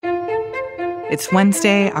It's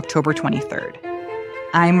Wednesday, October 23rd.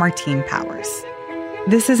 I'm Martine Powers.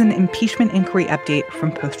 This is an impeachment inquiry update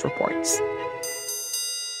from Post Reports.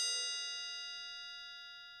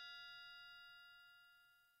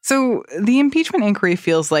 So the impeachment inquiry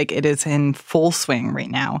feels like it is in full swing right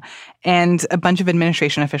now, and a bunch of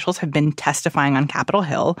administration officials have been testifying on Capitol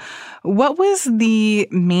Hill. What was the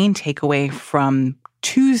main takeaway from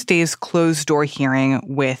Tuesday's closed-door hearing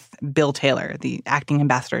with Bill Taylor, the acting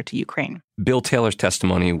ambassador to Ukraine? Bill Taylor's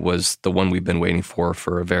testimony was the one we've been waiting for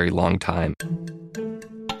a very long time.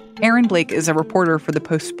 Aaron Blake is a reporter for the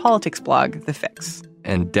Post Politics blog, The Fix.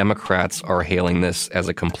 And Democrats are hailing this as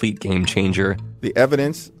a complete game changer. The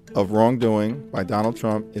evidence of wrongdoing by Donald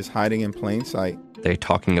Trump is hiding in plain sight. They're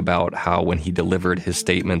talking about how when he delivered his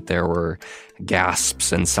statement, there were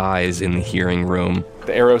gasps and sighs in the hearing room.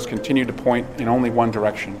 The arrows continue to point in only one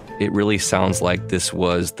direction. It really sounds like this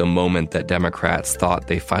was the moment that Democrats thought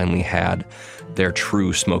they finally had their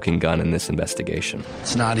true smoking gun in this investigation.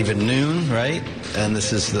 It's not even noon, right? And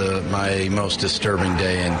this is my most disturbing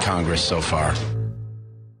day in Congress so far.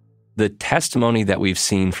 The testimony that we've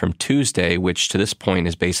seen from Tuesday, which to this point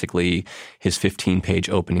is basically his 15-page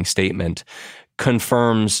opening statement,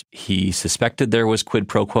 confirms he suspected there was quid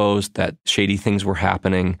pro quos, that shady things were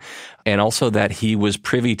happening, and also that he was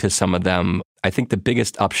privy to some of them. I think the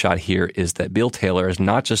biggest upshot here is that Bill Taylor is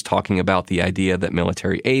not just talking about the idea that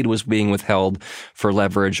military aid was being withheld for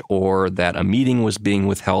leverage or that a meeting was being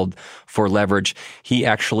withheld for leverage. He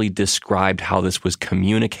actually described how this was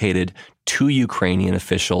communicated to Ukrainian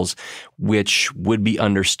officials, which would be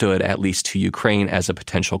understood, at least to Ukraine, as a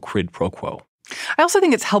potential quid pro quo. I also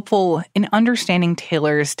think it's helpful in understanding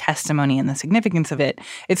Taylor's testimony and the significance of it.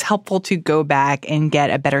 It's helpful to go back and get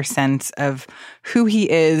a better sense of who he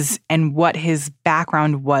is and what his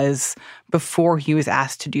background was before he was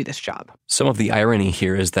asked to do this job. Some of the irony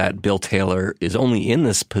here is that Bill Taylor is only in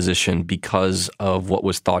this position because of what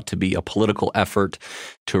was thought to be a political effort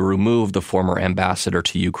to remove the former ambassador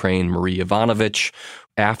to Ukraine, Marie Yovanovitch.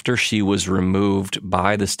 After she was removed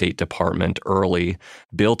by the State Department early,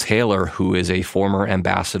 Bill Taylor, who is a former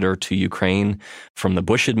ambassador to Ukraine from the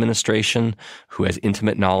Bush administration, who has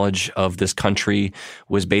intimate knowledge of this country,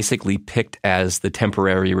 was basically picked as the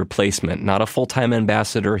temporary replacement. Not a full-time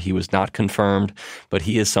ambassador. He was not confirmed, but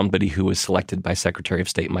he is somebody who was selected by Secretary of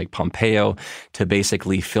State Mike Pompeo to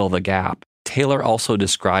basically fill the gap. Taylor also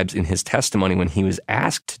describes in his testimony when he was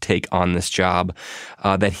asked to take on this job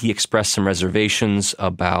that he expressed some reservations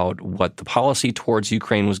about what the policy towards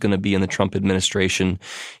Ukraine was going to be in the Trump administration.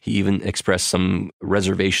 He even expressed some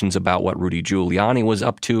reservations about what Rudy Giuliani was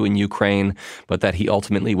up to in Ukraine, but that he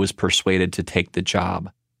ultimately was persuaded to take the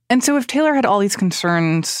job. And so if Taylor had all these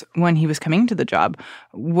concerns when he was coming to the job,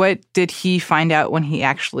 what did he find out when he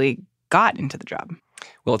actually got into the job?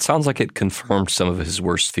 Well, it sounds like it confirmed some of his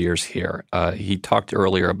worst fears here. He talked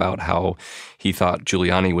earlier about how he thought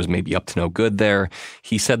Giuliani was maybe up to no good there.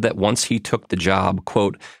 He said that once he took the job,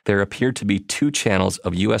 quote, there appeared to be two channels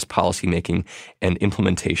of U.S. policymaking and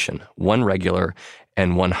implementation, one regular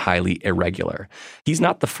and one highly irregular. He's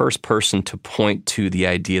not the first person to point to the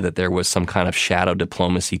idea that there was some kind of shadow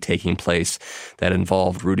diplomacy taking place that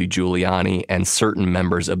involved Rudy Giuliani and certain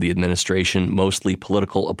members of the administration, mostly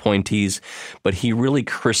political appointees. But he really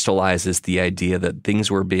crystallizes the idea that things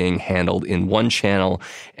were being handled in one channel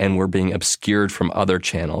and were being obscured from other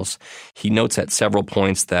channels. He notes at several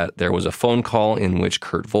points that there was a phone call in which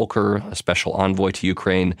Kurt Volker, a special envoy to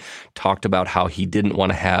Ukraine, talked about how he didn't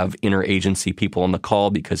want to have interagency people on the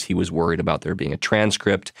call because he was worried about there being a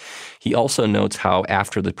transcript. He also notes how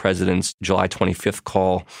after the president's July 25th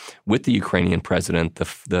call with the Ukrainian president,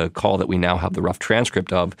 the call that we now have the rough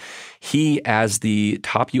transcript of, he, as the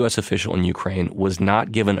top U.S. official in Ukraine, was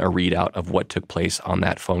not given a readout of what took place on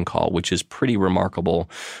that phone call, which is pretty remarkable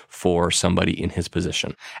for somebody in his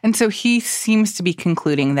position. And so he seems to be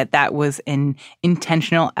concluding that that was an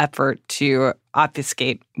intentional effort to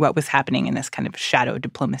obfuscate what was happening in this kind of shadow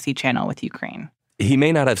diplomacy channel with Ukraine. He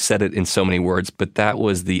may not have said it in so many words, but that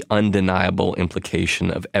was the undeniable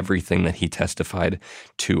implication of everything that he testified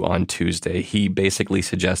to on Tuesday. He basically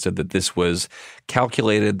suggested that this was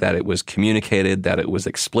calculated, that it was communicated, that it was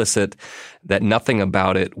explicit, that nothing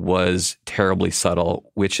about it was terribly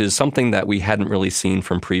subtle, which is something that we hadn't really seen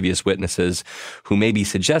from previous witnesses who maybe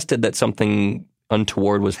suggested that something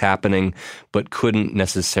untoward was happening, but couldn't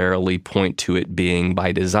necessarily point to it being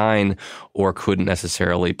by design or couldn't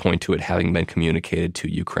necessarily point to it having been communicated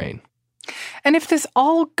to Ukraine. And if this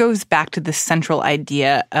all goes back to the central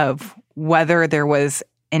idea of whether there was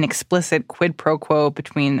an explicit quid pro quo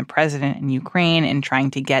between the president and Ukraine in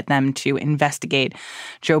trying to get them to investigate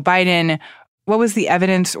Joe Biden, What was the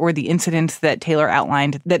evidence or the incidents that Taylor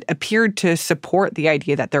outlined that appeared to support the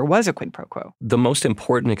idea that there was a quid pro quo? The most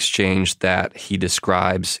important exchange that he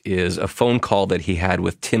describes is a phone call that he had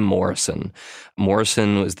with Tim Morrison.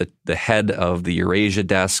 Morrison was the head of the Eurasia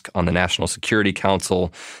desk on the National Security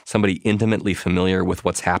Council, somebody intimately familiar with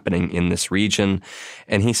what's happening in this region.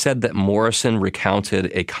 And he said that Morrison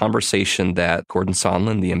recounted a conversation that Gordon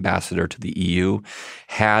Sondland, the ambassador to the EU,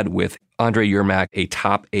 had with Andrei Yermak, a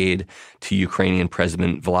top aide to Ukrainian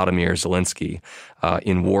President Volodymyr Zelensky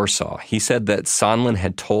in Warsaw. He said that Sondland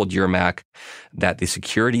had told Yermak that the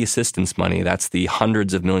security assistance money, that's the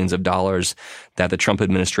hundreds of millions of dollars that the Trump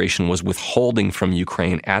administration was withholding from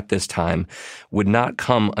Ukraine at this time, would not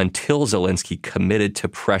come until Zelensky committed to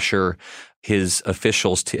pressure his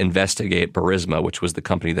officials to investigate Burisma, which was the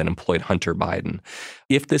company that employed Hunter Biden.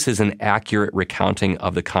 If this is an accurate recounting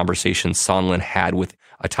of the conversation Sondland had with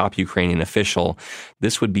a top Ukrainian official,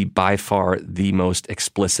 this would be by far the most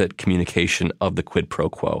explicit communication of the quid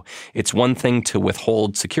pro quo. It's one thing to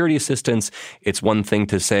withhold security assistance. It's one thing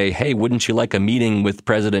to say, hey, wouldn't you like a meeting with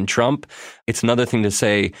President Trump? It's another thing to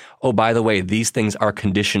say, oh, by the way, these things are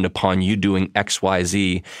conditioned upon you doing X, Y,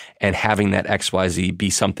 Z, and having that X, Y, Z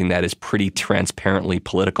be something that is pretty transparently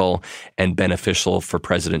political and beneficial for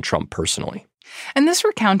President Trump personally. And this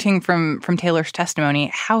recounting from Taylor's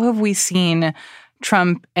testimony, how have we seen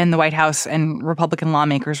Trump and the White House and Republican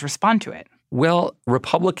lawmakers respond to it? Well,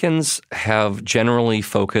 Republicans have generally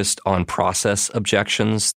focused on process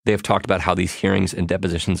objections. They've talked about how these hearings and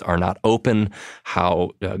depositions are not open,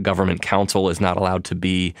 how government counsel is not allowed to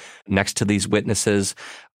be next to these witnesses.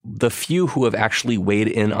 The few who have actually weighed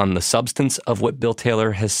in on the substance of what Bill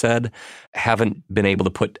Taylor has said haven't been able to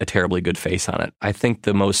put a terribly good face on it. I think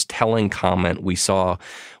the most telling comment we saw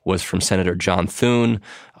was from Senator John Thune,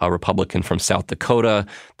 a Republican from South Dakota,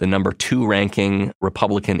 the number 2 ranking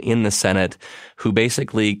Republican in the Senate, who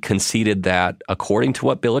basically conceded that according to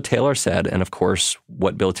what Bill Taylor said, and of course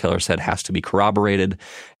what Bill Taylor said has to be corroborated,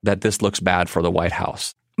 that this looks bad for the White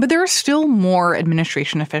House. But there are still more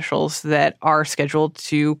administration officials that are scheduled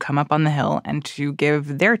to come up on the Hill and to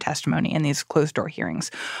give their testimony in these closed-door hearings.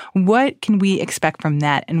 What can we expect from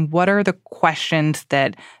that, and what are the questions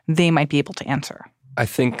that they might be able to answer? I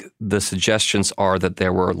think the suggestions are that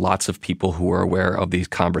there were lots of people who were aware of these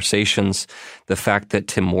conversations. The fact that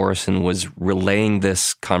Tim Morrison was relaying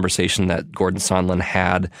this conversation that Gordon Sondland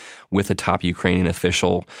had with a top Ukrainian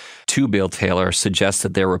official to Bill Taylor suggests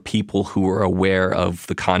that there were people who were aware of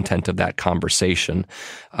the content of that conversation.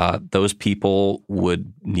 Those people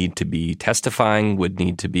would need to be testifying, would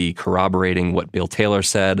need to be corroborating what Bill Taylor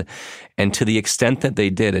said. And to the extent that they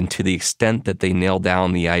did, and to the extent that they nailed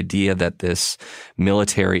down the idea that this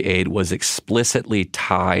military aid was explicitly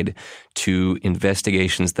tied to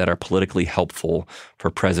investigations that are politically helpful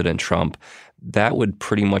for President Trump, that would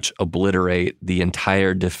pretty much obliterate the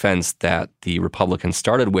entire defense that the Republicans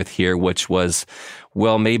started with here, which was,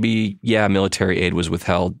 well, maybe, yeah, military aid was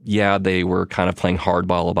withheld. Yeah, they were kind of playing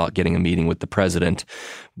hardball about getting a meeting with the president,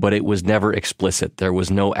 but it was never explicit. There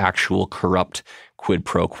was no actual corrupt quid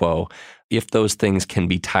pro quo. If those things can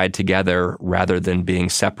be tied together rather than being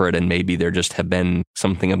separate, and maybe there just have been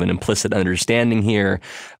something of an implicit understanding here,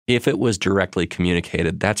 if it was directly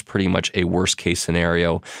communicated, that's pretty much a worst case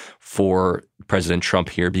scenario for President Trump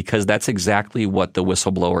here, because that's exactly what the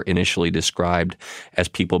whistleblower initially described as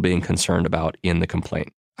people being concerned about in the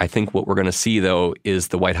complaint. I think what we're going to see, though, is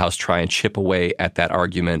the White House try and chip away at that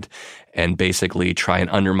argument and basically try and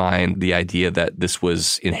undermine the idea that this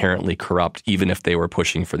was inherently corrupt, even if they were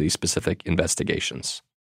pushing for these specific investigations.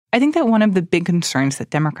 I think that one of the big concerns that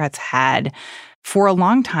Democrats had for a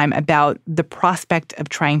long time about the prospect of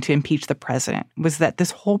trying to impeach the president was that this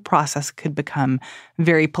whole process could become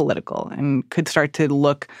very political and could start to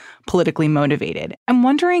look politically motivated. I'm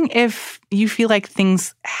wondering if you feel like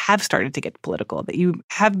things have started to get political, that you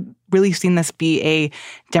have really seen this be a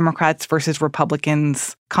Democrats versus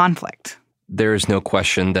Republicans conflict. There is no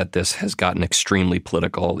question that this has gotten extremely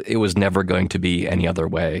political. It was never going to be any other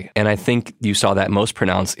way. And I think you saw that most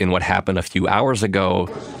pronounced in what happened a few hours ago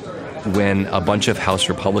when a bunch of House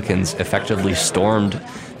Republicans effectively stormed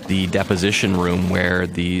the deposition room where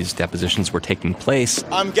these depositions were taking place.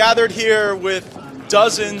 I'm gathered here with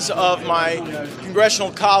dozens of my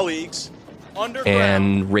congressional colleagues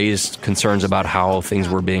and raised concerns about how things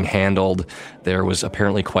were being handled. There was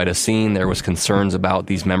apparently quite a scene. There was concerns about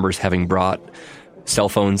these members having brought cell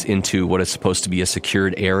phones into what is supposed to be a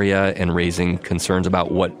secured area and raising concerns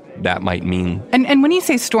about what that might mean. And when you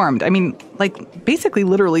say stormed, I mean, like, basically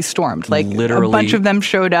literally stormed. Like, literally, a bunch of them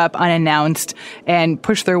showed up unannounced and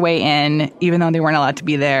pushed their way in, even though they weren't allowed to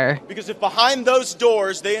be there. Because if behind those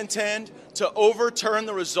doors they intend to overturn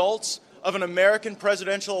the results of an American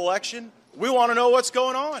presidential election? We want to know what's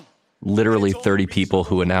going on. Literally 30 people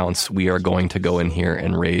who announce we are going to go in here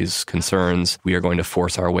and raise concerns. We are going to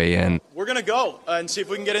force our way in. We're going to go and see if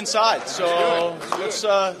we can get inside. So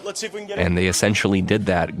let's see if we can get in. And they essentially did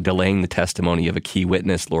that, delaying the testimony of a key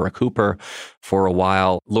witness, Laura Cooper, for a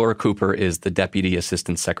while. Laura Cooper is the Deputy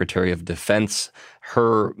Assistant Secretary of Defense.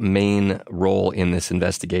 Her main role in this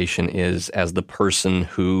investigation is as the person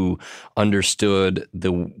who understood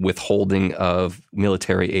the withholding of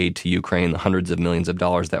military aid to Ukraine, the hundreds of millions of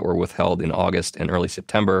dollars that were withheld in August and early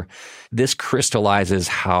September. This crystallizes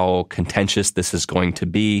how contentious this is going to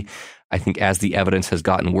be. I think as the evidence has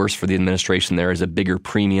gotten worse for the administration, there is a bigger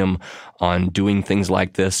premium on doing things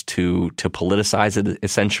like this to politicize it,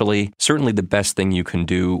 essentially. Certainly the best thing you can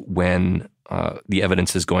do when the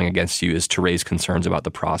evidence is going against you is to raise concerns about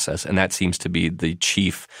the process. And that seems to be the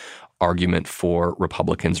chief argument for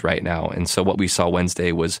Republicans right now. And so what we saw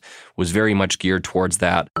Wednesday was very much geared towards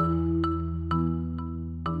that.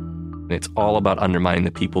 It's all about undermining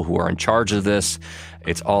the people who are in charge of this.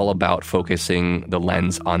 It's all about focusing the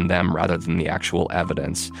lens on them rather than the actual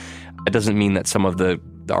evidence. It doesn't mean that some of the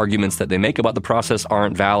arguments that they make about the process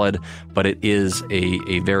aren't valid, but it is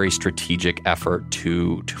a very strategic effort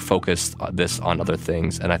to focus this on other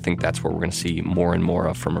things. And I think that's what we're going to see more and more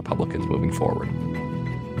of from Republicans moving forward.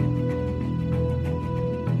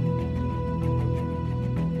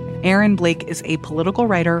 Aaron Blake is a political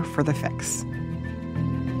writer for The Fix.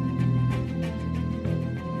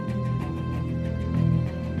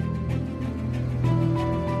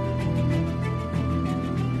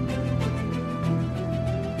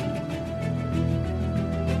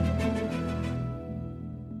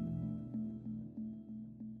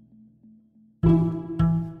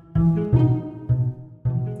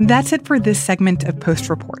 That's it for this segment of Post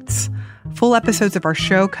Reports. Full episodes of our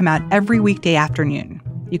show come out every weekday afternoon.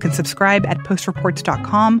 You can subscribe at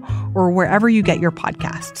postreports.com or wherever you get your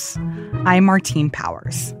podcasts. I'm Martine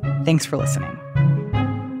Powers. Thanks for listening.